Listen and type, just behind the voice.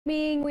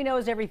We know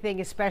is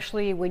everything,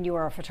 especially when you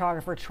are a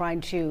photographer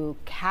trying to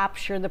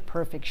capture the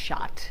perfect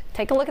shot.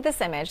 Take a look at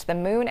this image, the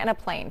moon and a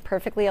plane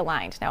perfectly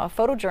aligned. Now, a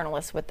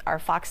photojournalist with our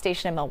Fox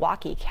station in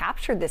Milwaukee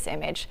captured this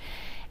image,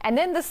 and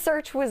then the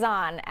search was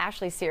on.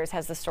 Ashley Sears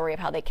has the story of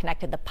how they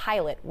connected the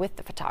pilot with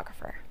the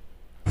photographer.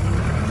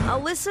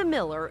 Alyssa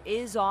Miller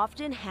is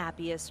often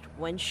happiest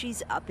when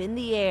she's up in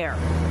the air.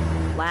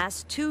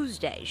 Last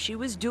Tuesday, she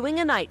was doing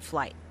a night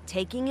flight,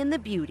 taking in the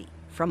beauty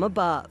from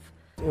above.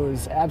 It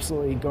was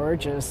absolutely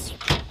gorgeous.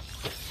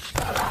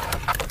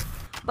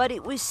 But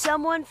it was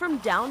someone from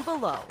down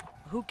below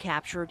who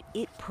captured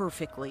it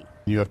perfectly.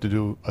 You have to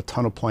do a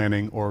ton of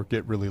planning or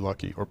get really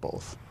lucky, or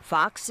both.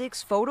 Fox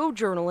 6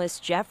 photojournalist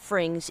Jeff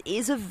Frings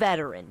is a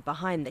veteran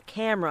behind the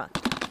camera,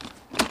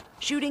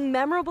 shooting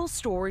memorable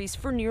stories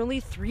for nearly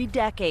 3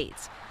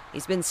 decades.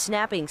 He's been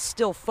snapping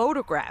still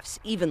photographs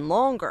even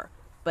longer,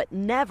 but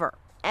never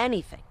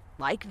anything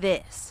like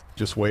this.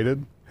 Just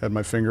waited, had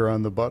my finger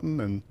on the button,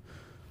 and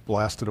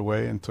blasted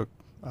away and took,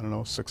 I don't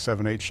know, 6,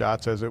 7, 8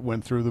 shots as it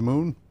went through the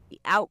moon. The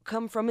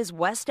outcome from his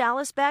West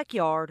Dallas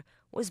backyard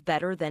was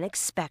better than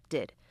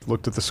expected.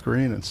 Looked at the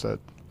screen and said,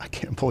 I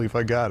can't believe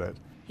I got it.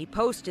 He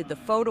posted the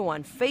photo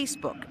on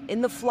Facebook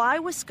in the Fly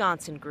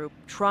Wisconsin group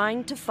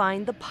trying to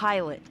find the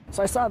pilot.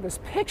 So I saw this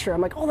picture.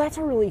 I'm like, oh, that's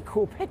a really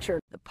cool picture.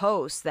 The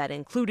post that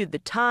included the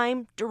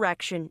time,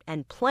 direction,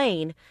 and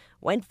plane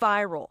went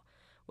viral,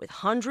 with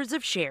hundreds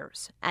of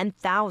shares and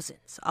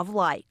thousands of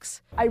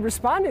likes. I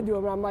responded to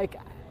him, and I'm like,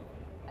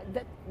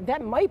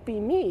 that might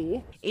be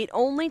me. It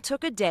only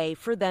took a day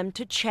for them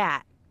to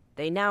chat.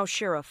 They now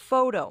share a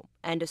photo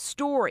and a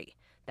story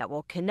that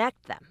will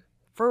connect them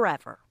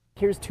forever.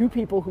 Here's 2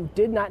 people who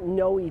did not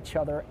know each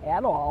other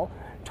at all,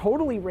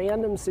 totally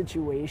random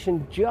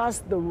situation,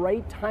 just the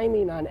right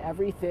timing on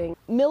everything.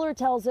 Miller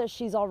tells us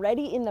she's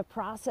already in the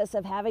process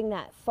of having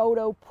that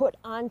photo put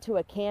onto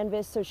a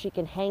canvas so she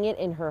can hang it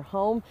in her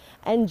home.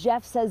 And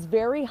Jeff says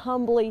very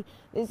humbly,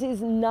 this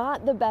is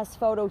not the best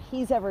photo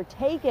he's ever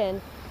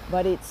taken,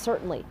 but it's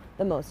certainly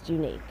the most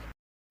unique.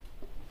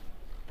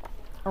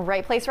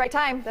 Right place, right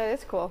time. That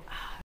is cool.